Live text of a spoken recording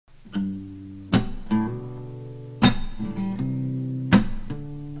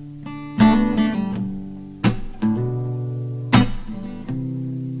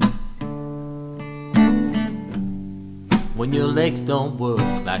when your legs don't work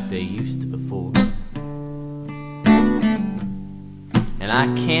like they used to before, and I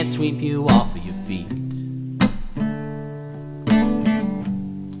can't sweep you off of your feet.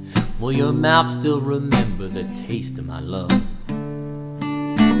 Will your mouth still remember the taste of my love?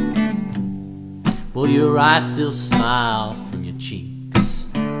 Will your eyes still smile from your cheeks?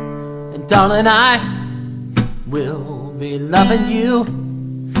 And darling, I will be loving you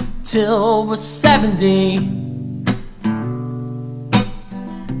till we're 70.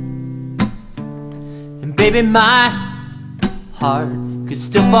 And baby, my heart could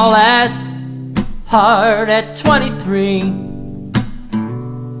still fall as hard at 23.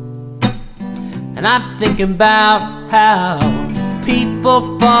 And I'm thinking about how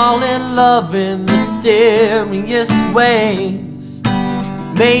people fall in love in mysterious ways.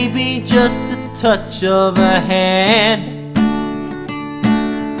 Maybe just a touch of a hand.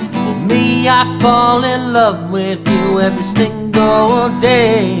 For me, I fall in love with you every single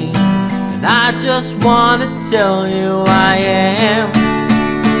day, and I just want to tell you I am.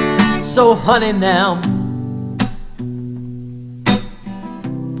 So honey, now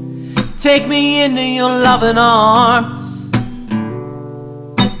take me into your loving arms.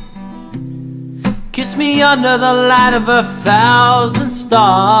 Kiss me under the light of 1,000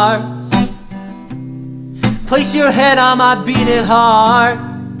 stars. Place your head on my beating heart.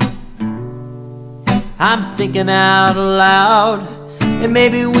 I'm thinking out loud, and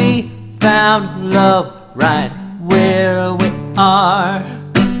maybe we found love right where we are.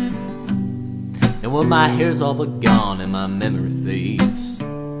 And when my hair's all but gone and my memory fades,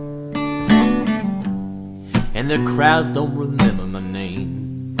 and the crowds don't remember my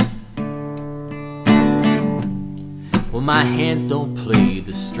name, when my hands don't play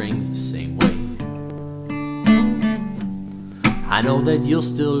the strings the same way, I know that you'll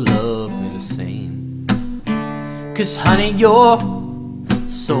still love me the same. 'Cause honey, your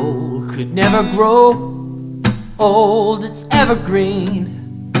soul could never grow old, it's evergreen.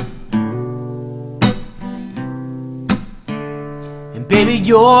 And baby,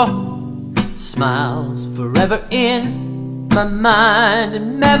 your smile's forever in my mind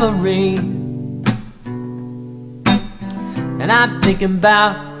and memory. And I'm thinking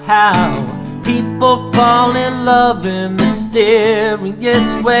about how people fall in love in mysterious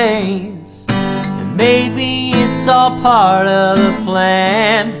ways, and maybe it's all part of the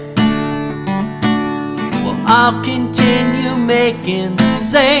plan. Well, I'll continue making the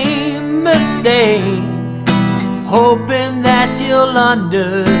same mistake, hoping that you'll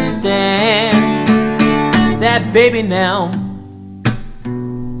understand that, baby, now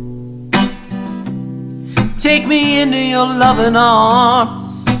take me into your loving arms.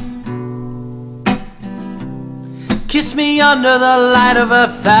 Kiss me under the light of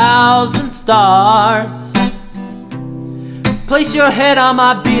 1,000 stars. Place your head on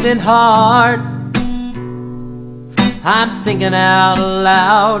my beating heart. I'm thinking out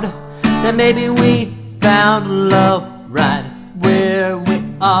loud that maybe we found love right where we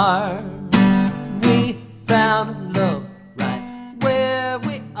are.